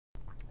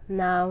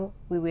Now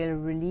we will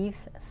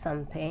relieve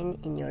some pain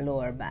in your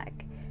lower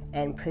back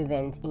and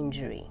prevent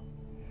injury.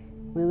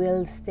 We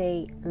will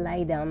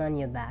lie down on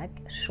your back,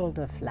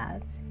 shoulder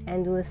flat,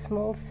 and do a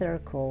small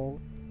circle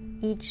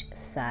each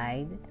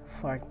side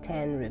for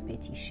 10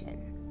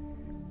 repetitions.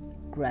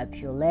 Grab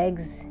your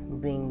legs,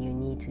 bring your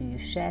knee to your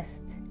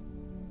chest,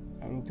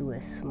 and do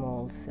a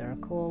small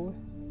circle.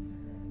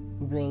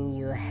 Bring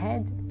your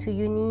head to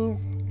your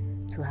knees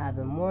to have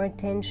more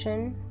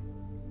tension,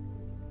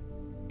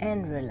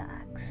 and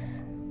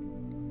relax.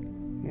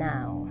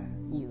 Now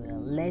you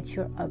will let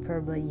your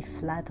upper body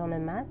flat on the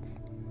mat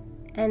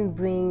and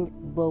bring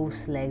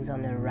both legs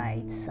on the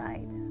right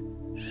side.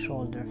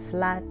 Shoulder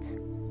flat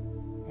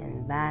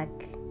and back.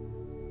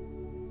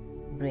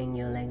 Bring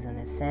your legs on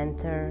the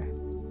center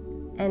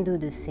and do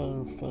the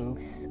same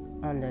things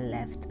on the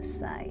left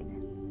side.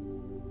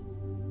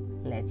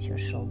 Let your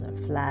shoulder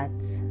flat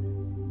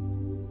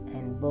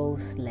and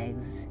both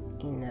legs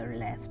in the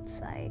left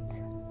side.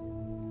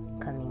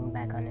 Coming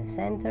back on the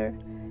center.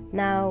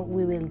 Now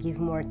we will give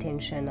more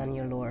tension on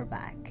your lower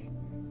back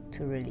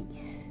to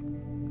release.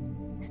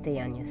 Stay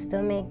on your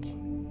stomach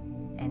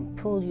and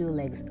pull your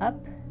legs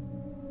up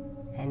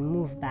and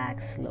move back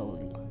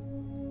slowly.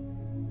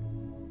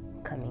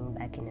 Coming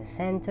back in the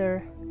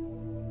center,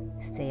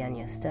 stay on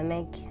your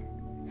stomach,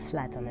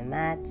 flat on the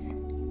mat,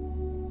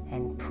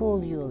 and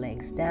pull your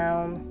legs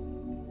down.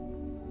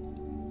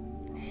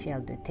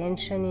 Feel the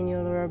tension in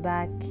your lower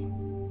back.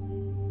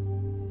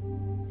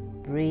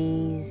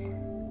 Breathe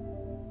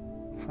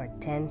for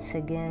 10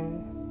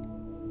 seconds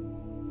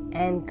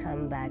and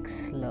come back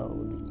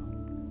slowly.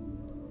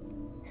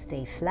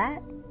 Stay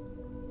flat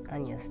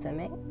on your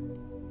stomach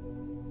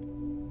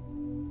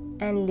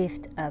and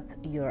lift up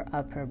your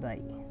upper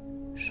body.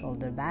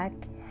 Shoulder back,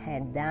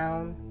 head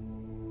down,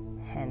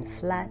 hand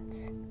flat,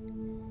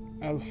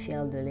 and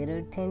feel the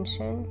little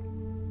tension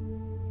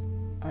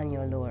on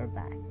your lower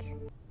back.